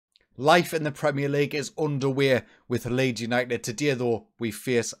Life in the Premier League is underway with Leeds United. Today though, we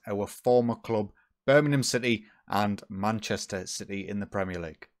face our former club, Birmingham City and Manchester City in the Premier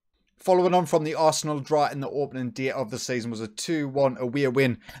League. Following on from the Arsenal draw in the opening day of the season was a 2-1 away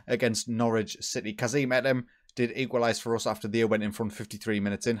win against Norwich City. Kazim Edem did equalise for us after they went in front 53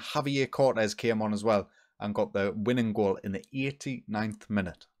 minutes in. Javier Cortez came on as well and got the winning goal in the 89th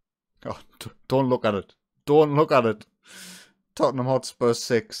minute. Oh, don't look at it. Don't look at it. Tottenham Hotspur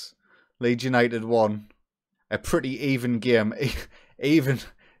 6. Leeds United 1. A pretty even game. Even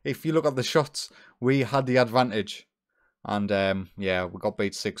if you look at the shots, we had the advantage. And yeah, we got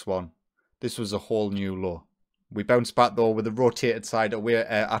beat 6-1. This was a whole new low. We bounced back though with a rotated side away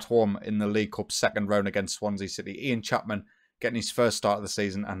at home in the League Cup second round against Swansea City. Ian Chapman getting his first start of the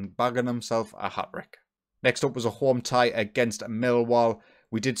season and bagging himself a hat-trick. Next up was a home tie against Millwall.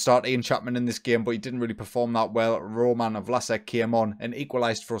 We did start Ian Chapman in this game, but he didn't really perform that well. Roman Vlasek came on and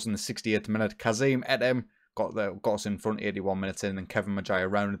equalised for us in the 68th minute. Kazim Edem got us in front 81 minutes in, and Kevin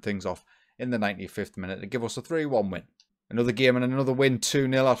Majaya rounded things off in the 95th minute to give us a 3-1 win. Another game and another win,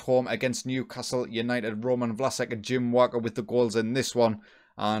 2-0 at home against Newcastle United. Roman Vlasek and Jim Walker with the goals in this one,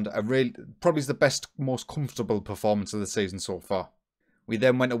 and probably the best, most comfortable performance of the season so far. We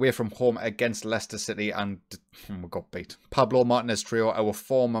then went away from home against Leicester City and we got beat. Pablo Martinez trio, our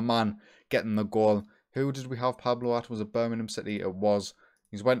former man, getting the goal. Who did we have Pablo at? Was it Birmingham City? It was.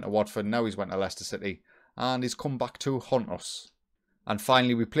 He's went to Watford, now he's went to Leicester City. And he's come back to haunt us. And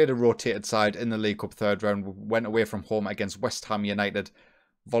finally, we played a rotated side in the League Cup third round. We went away from home against West Ham United.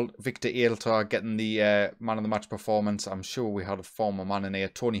 Victor Ailton getting the man of the match performance. I'm sure we had a former man in here.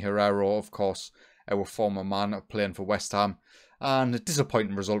 Tony Herrero, of course, our former man playing for West Ham. And a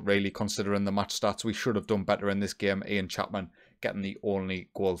disappointing result, really, considering the match stats. We should have done better in this game. Ian Chapman getting the only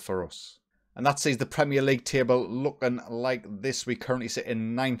goal for us. And that sees the Premier League table looking like this. We currently sit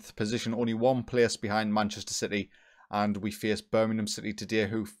in 9th position, only one place behind Manchester City. And we face Birmingham City today,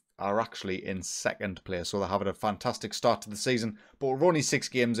 who are actually in 2nd place. So they're having a fantastic start to the season. But we're only 6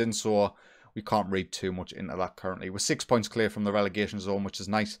 games in, so we can't read too much into that currently. We're 6 points clear from the relegation zone, which is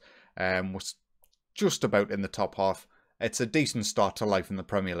nice. We're just about in the top half. It's a decent start to life in the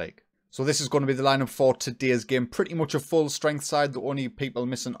Premier League. So this is going to be the lineup for today's game. Pretty much a full strength side. The only people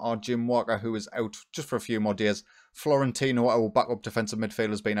missing are Jim Walker, who is out just for a few more days. Florentino, our backup defensive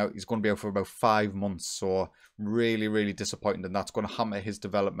midfielder, has been out. He's going to be out for about 5 months. So really, really disappointing. And that's going to hammer his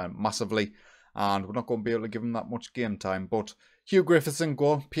development massively. And we're not going to be able to give him that much game time. But Hugh Griffiths in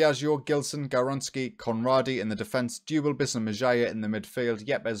goal, Piaggio, Gilson, Garonsky, Conradi in the defence, Dubelbis and Majaya in the midfield,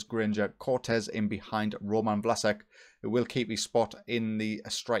 Yepes, Granger, Cortez in behind Roman Vlasek, who will keep his spot in the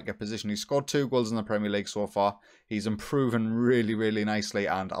striker position. He's scored 2 goals in the Premier League so far. He's improving really, really nicely,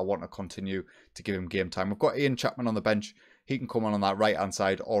 and I want to continue to give him game time. We've got Ian Chapman on the bench. He can come on that right-hand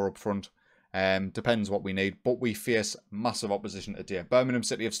side or up front. Depends what we need, but we face massive opposition today. Birmingham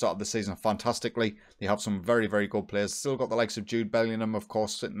City have started the season fantastically. They have some very, very good players. Still got the likes of Jude Bellingham, of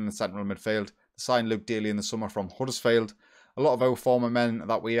course, sitting in the central midfield. They signed Luke Daly in the summer from Huddersfield. A lot of our former men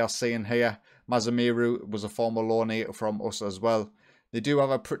that we are seeing here. Mazamiru was a former loanee from us as well. They do have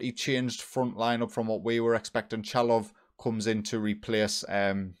a pretty changed front lineup from what we were expecting. Chalov comes in to replace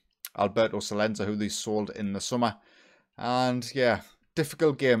Alberto Salenza, who they sold in the summer. And yeah,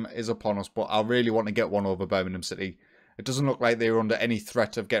 difficult game is upon us, but I really want to get one over Birmingham City. It doesn't look like they were under any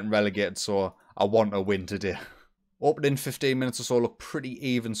threat of getting relegated, so I want a win today. Opening 15 minutes or so look pretty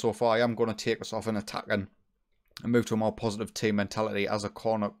even so far. I am going to take us off in attacking and move to a more positive team mentality as a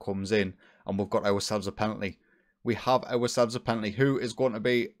corner comes in, and we've got ourselves a penalty. We have ourselves a penalty. Who is going to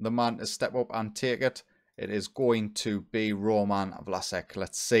be the man to step up and take it? It is going to be Roman Vlasek.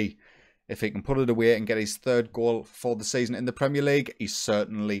 Let's see if he can put it away and get his 3rd goal for the season in the Premier League. He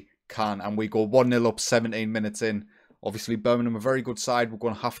certainly can. And we go 1-0 up 17 minutes in. Obviously, Birmingham, a very good side. We're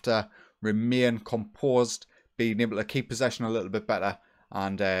going to have to remain composed, being able to keep possession a little bit better,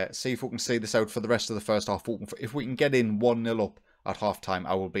 and see if we can see this out for the rest of the first half. If we can get in 1-0 up at half-time,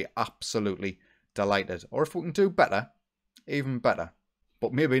 I will be absolutely delighted. Or if we can do better, even better.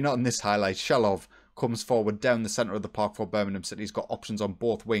 But maybe not in this highlight. Shalov comes forward down the centre of the park for Birmingham City. He's got options on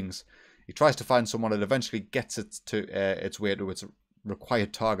both wings. He tries to find someone that eventually gets it to its way to its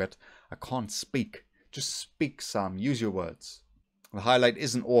required target. I can't speak. Just speak, Sam. Use your words. The highlight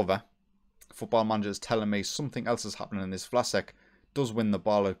isn't over. Football Manager is telling me something else is happening in this. Vlasek does win the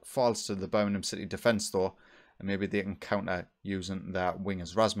ball. It falls to the Birmingham City defence though. And maybe they can counter using their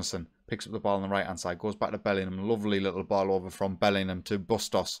wingers. Rasmussen picks up the ball on the right-hand side. Goes back to Bellingham. Lovely little ball over from Bellingham to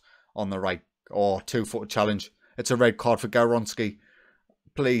Bustos on the right. Oh, 2-foot challenge. It's a red card for Garonsky.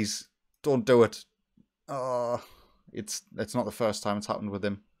 Please, don't do it. It's not the first time it's happened with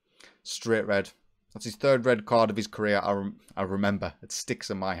him. Straight red. That's his third red card of his career. I remember. It sticks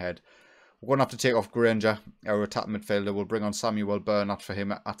in my head. We're going to have to take off Granger, our attacking midfielder. We'll bring on Samuel Bernat for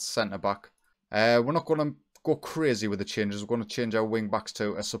him at centre-back. We're not going to go crazy with the changes. We're going to change our wing-backs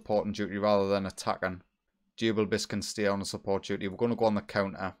to a supporting duty rather than attacking. Jubelbis can stay on a support duty. We're going to go on the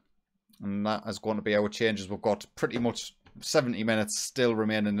counter. And that is going to be our changes. We've got pretty much 70 minutes still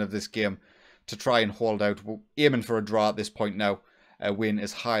remaining of this game to try and hold out. We're aiming for a draw at this point now. A win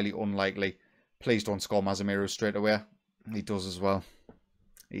is highly unlikely. Please don't score Mazamiru straight away. He does as well.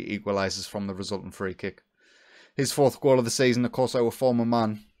 He equalises from the resulting free kick. His fourth goal of the season, of course, our former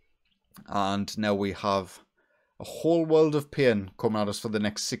man. And now we have a whole world of pain coming at us for the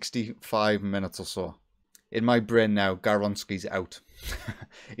next 65 minutes or so. In my brain now, Garonski's out.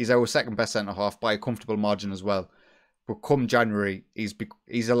 He's our second best centre-half by a comfortable margin as well. But come January,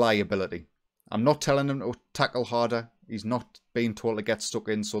 he's a liability. I'm not telling him to tackle harder. He's not being told to get stuck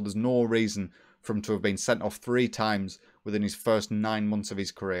in, so there's no reason for him to have been sent off 3 times within his first 9 months of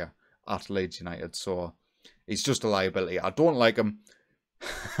his career at Leeds United. So he's just a liability. I don't like him.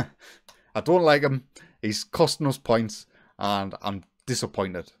 I don't like him. He's costing us points and I'm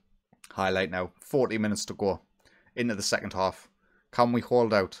disappointed. Highlight now. 40 minutes to go into the second half. Can we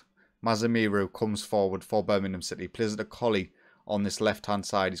hold out? Mazamiru comes forward for Birmingham City. Plays it to Colley on this left-hand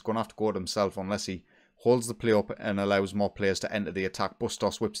side. He's going to have to go it himself unless he holds the play up and allows more players to enter the attack.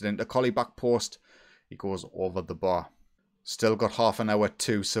 Bustos whips it into Colley back post. He goes over the bar. Still got half an hour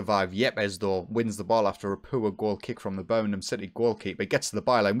to survive. Yepes, though, wins the ball after a poor goal kick from the Birmingham City goalkeeper. He gets to the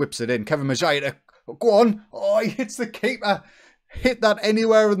byline, whips it in. Kevin Majai, go on. Oh, he hits the keeper. Hit that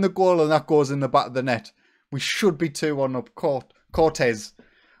anywhere in the goal and that goes in the back of the net. We should be 2-1 up. Cortez.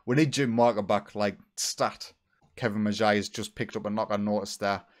 We need Jim Marker back, like, stat. Kevin Majai has just picked up a knock on notice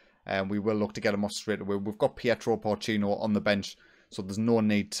there. And we will look to get him off straight away. We've got Pietro Porcino on the bench, so there's no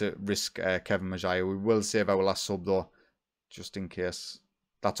need to risk Kevin Majai. We will save our last sub, though, just in case.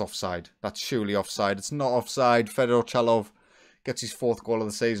 That's offside. That's surely offside. It's not offside. Fedor Chalov gets his 4th goal of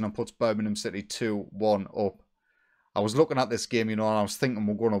the season and puts Birmingham City 2-1 up. I was looking at this game, you know, and I was thinking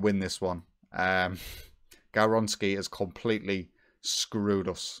we're going to win this one. Garonski has completely screwed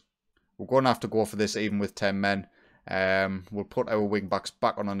us. We're going to have to go for this even with 10 men. We'll put our wing-backs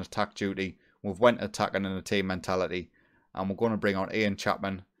back on an attack duty. We've went attacking in a team mentality. And we're going to bring on Ian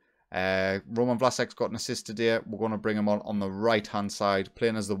Chapman. Roman Vlasek's got an assist today. We're going to bring him on the right-hand side,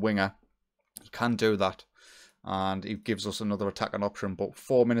 playing as the winger. He can do that. And he gives us another attacking option. But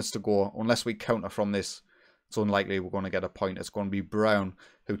 4 minutes to go. Unless we counter from this, it's unlikely we're going to get a point. It's going to be Brown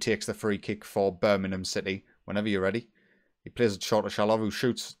who takes the free kick for Birmingham City. Whenever you're ready. He plays it short to Shalov, who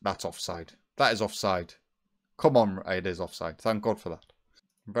shoots. That's offside. That is offside. Come on, it is offside. Thank God for that.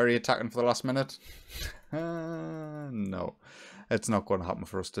 Very attacking for the last minute. No, it's not going to happen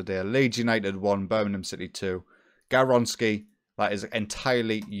for us today. Leeds United 1, Birmingham City 2. Garonski, that is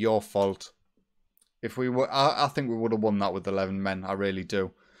entirely your fault. If we were, I think we would have won that with 11 men. I really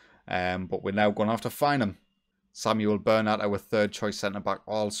do. But we're now going to have to fine him. Samuel Bernat, our 3rd choice centre-back,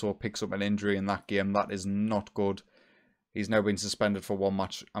 also picks up an injury in that game. That is not good. He's now been suspended for 1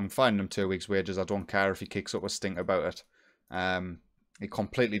 match. I'm fining him 2 weeks' wages. I don't care if he kicks up a stink about it. He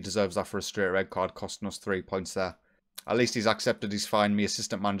completely deserves that for a straight red card, costing us 3 points there. At least he's accepted his fine. My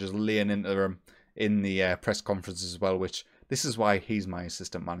assistant manager's laying into him in the press conferences as well, which this is why he's my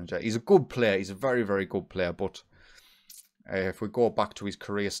assistant manager. He's a good player. He's a very, very good player. But if we go back to his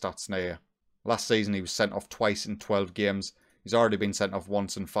career stats now, last season he was sent off twice in 12 games. He's already been sent off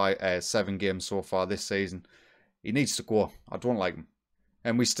once in 7 games so far this season. He needs to go. I don't like him.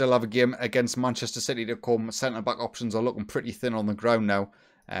 And we still have a game against Manchester City to come. Centre-back options are looking pretty thin on the ground now.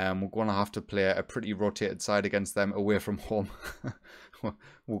 We're going to have to play a pretty rotated side against them away from home.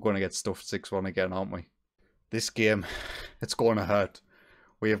 We're going to get stuffed 6-1 again, aren't we? This game, it's going to hurt.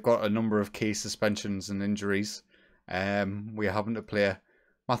 We have got a number of key suspensions and injuries. We're having to play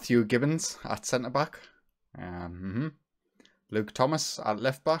Matthew Gibbons at centre-back. Luke Thomas at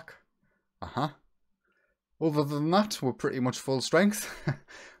left-back. Other than that, we're pretty much full strength.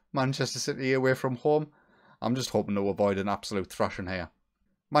 Manchester City away from home. I'm just hoping to avoid an absolute thrashing here.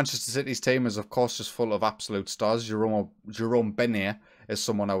 Manchester City's team is, of course, just full of absolute stars. Jerome Benet is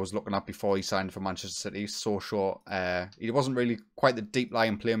someone I was looking at before he signed for Manchester City. So short. He wasn't really quite the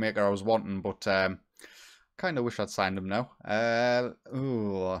deep-lying playmaker I was wanting, but kind of wish I'd signed him now.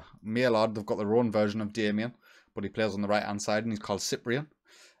 Maillard, they've got their own version of Damien, but he plays on the right-hand side, and he's called Cyprian.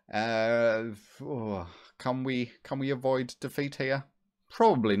 Can we avoid defeat here?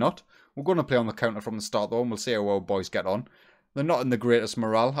 Probably not. We're going to play on the counter from the start though, and we'll see how our boys get on. They're not in the greatest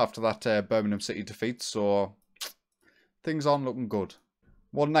morale after that Birmingham City defeat, so things aren't looking good.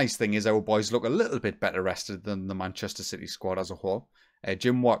 One nice thing is our boys look a little bit better rested than the Manchester City squad as a whole.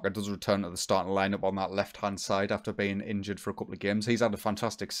 Jim Walker does return to the starting lineup on that left-hand side after being injured for a couple of games. He's had a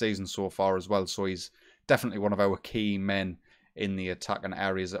fantastic season so far as well, so he's definitely one of our key men in the attacking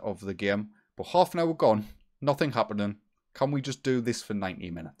areas of the game. But half an hour gone, nothing happening. Can we just do this for 90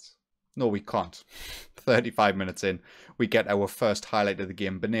 minutes? No, we can't. 35 minutes in, we get our first highlight of the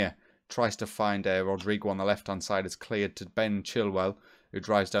game. Benair tries to find Rodrigo on the left-hand side. It's cleared to Ben Chilwell, who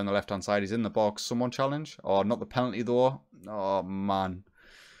drives down the left-hand side. He's in the box. Someone challenge? Oh, not the penalty, though. Oh, man.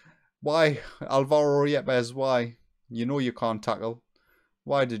 Why? Alvaro Yepes, why? You know you can't tackle.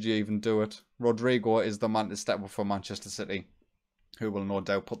 Why did you even do it? Rodrigo is the man to step up for Manchester City, who will no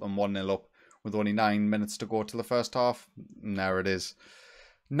doubt put them 1-0 up with only 9 minutes to go to the first half. And there it is.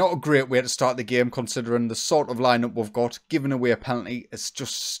 Not a great way to start the game, considering the sort of lineup we've got. Giving away a penalty is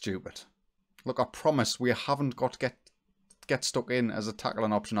just stupid. Look, I promise we haven't got to get stuck in as a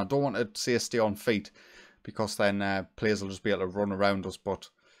tackling option. I don't want to see us stay on feet, because then players will just be able to run around us. But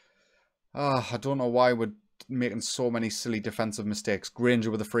I don't know why we're making so many silly defensive mistakes.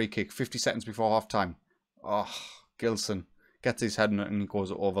 Granger with a free kick, 50 seconds before half time. Oh, Gilson gets his head in it and he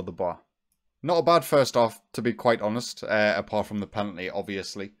goes over the bar. Not a bad first half, to be quite honest, apart from the penalty,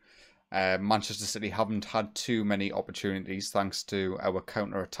 obviously. Manchester City haven't had too many opportunities thanks to our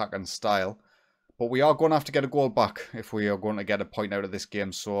counter-attacking style. But we are going to have to get a goal back if we are going to get a point out of this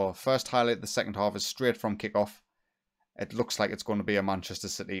game. So first highlight of the second half is straight from kick-off. It looks like it's going to be a Manchester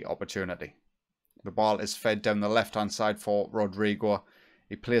City opportunity. The ball is fed down the left-hand side for Rodrigo.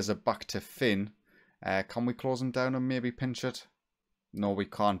 He plays it back to Finn. Can we close him down and maybe pinch it? No, we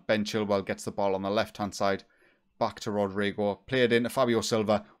can't. Ben Chilwell gets the ball on the left-hand side. Back to Rodrigo. Played in to Fabio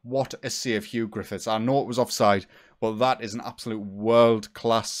Silva. What a save, Hugh Griffiths. I know it was offside, but that is an absolute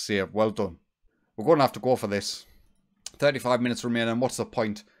world-class save. Well done. We're going to have to go for this. 35 minutes remaining. What's the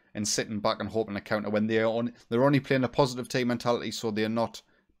point in sitting back and hoping to counter when they're only playing a positive team mentality, so they're not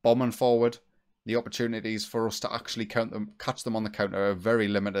bombing forward? The opportunities for us to actually catch them on the counter are very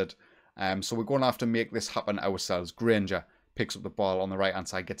limited. So we're going to have to make this happen ourselves. Granger picks up the ball on the right-hand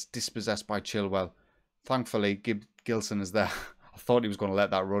side, gets dispossessed by Chilwell. Thankfully, Gilson is there. I thought he was going to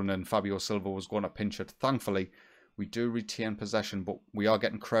let that run and Fabio Silva was going to pinch it. Thankfully, we do retain possession, but we are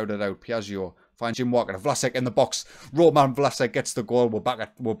getting crowded out. Piaggio finds Jim Walker. Vlasek in the box. Roman Vlasek gets the goal. We're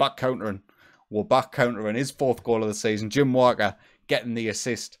back countering. We're back countering. His 4th goal of the season. Jim Walker getting the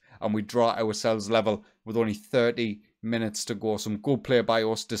assist, and we draw ourselves level with only 30 minutes to go. Some good play by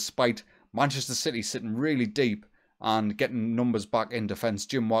us, despite Manchester City sitting really deep and getting numbers back in defence.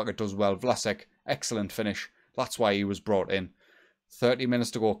 Jim Walker does well. Vlasek, excellent finish. That's why he was brought in. 30 minutes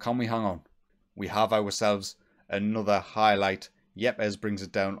to go. Can we hang on? We have ourselves another highlight. Yepes brings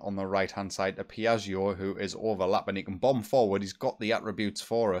it down on the right-hand side to Piaggio, who is overlapping. He can bomb forward. He's got the attributes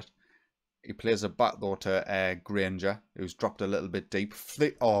for it. He plays it back, though, to Granger, who's dropped a little bit deep.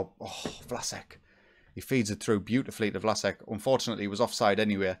 Vlasek. He feeds it through beautifully to Vlasek. Unfortunately, he was offside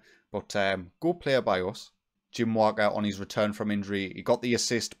anyway, but good player by us. Jim Walker on his return from injury. He got the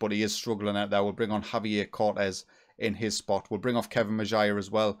assist, but he is struggling out there. We'll bring on Javier Cortez in his spot. We'll bring off Kevin Maguire as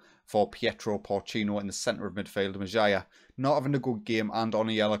well for Pietro Porcino in the centre of midfield. Maguire not having a good game and on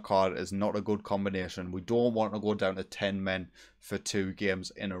a yellow card is not a good combination. We don't want to go down to 10 men for 2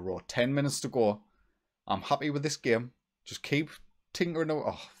 games in a row. 10 minutes to go. I'm happy with this game. Just keep tinkering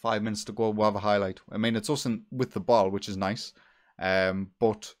out. 5 minutes to go. We'll have a highlight. I mean, it's us with the ball, which is nice.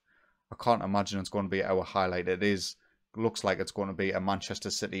 But I can't imagine it's going to be our highlight. Looks like it's going to be a Manchester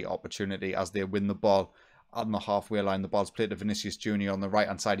City opportunity as they win the ball on the halfway line. The ball's played to Vinicius Jr. on the right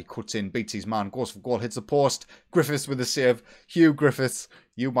hand side. He cuts in, beats his man, goes for goal, hits the post. Griffiths with a save. Hugh Griffiths,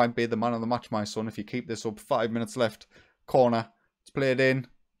 you might be the man of the match, my son, if you keep this up. 5 minutes left. Corner. It's played in.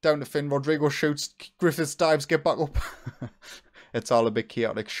 Down to Finn. Rodrigo shoots. Griffiths dives. Get back up. It's all a bit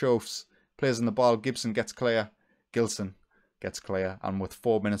chaotic. Schoofs plays in the ball. Gibson gets clear. Gilson gets clear. And with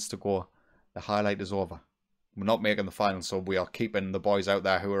 4 minutes to go, the highlight is over. We're not making the final, so we are keeping the boys out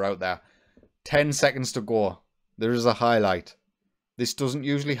there who are out there. 10 seconds to go. There is a highlight. This doesn't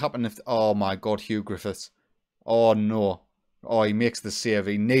usually happen if... Oh my God, Hugh Griffiths. Oh no. Oh, he makes the save.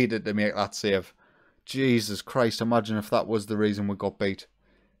 He needed to make that save. Jesus Christ, imagine if that was the reason we got beat.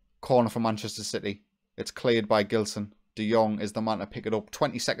 Corner for Manchester City. It's cleared by Gilson. De Jong is the man to pick it up.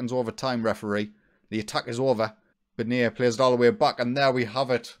 20 seconds over time, referee. The attack is over. Benair plays it all the way back, and there we have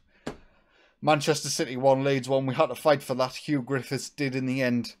it. Manchester City 1, Leeds 1. We had to fight for that. Hugh Griffiths did in the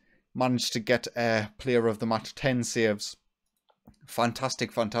end manage to get player of the match. 10 saves.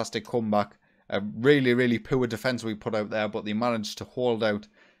 Fantastic, fantastic comeback. A really, really poor defence we put out there, but they managed to hold out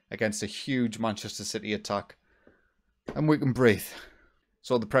against a huge Manchester City attack. And we can breathe.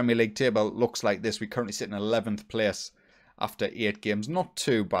 So the Premier League table looks like this. We currently sit in 11th place after 8 games. Not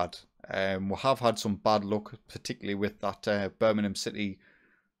too bad. We have had some bad luck, particularly with that Birmingham City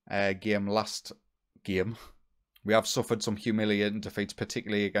last game. We have suffered some humiliating defeats,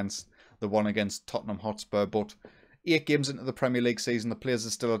 particularly against the one against Tottenham Hotspur. But 8 games into the Premier League season, the players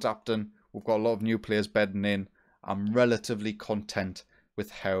are still adapting. We've got a lot of new players bedding in. I'm relatively content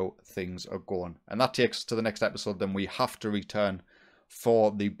with how things are going. And that takes us to the next episode. Then we have to return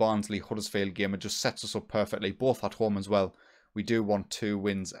for the Barnsley-Huddersfield game. It just sets us up perfectly, both at home as well. We do want 2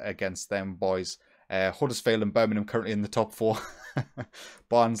 wins against them boys. Huddersfield and Birmingham currently in the top 4.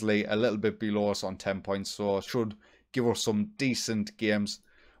 Barnsley a little bit below us on 10 points, so should give us some decent games.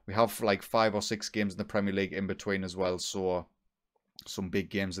 We have like 5 or 6 games in the Premier League in between as well, so some big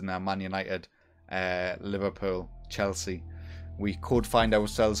games in there. Man United, Liverpool, Chelsea. We could find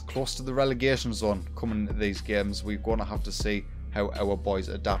ourselves close to the relegation zone coming into these games. We're going to have to see how our boys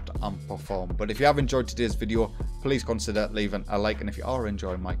adapt and perform. But if you have enjoyed today's video, please consider leaving a like, and if you are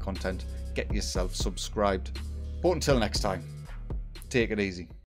enjoying my content, get yourself subscribed. But until next time, take it easy.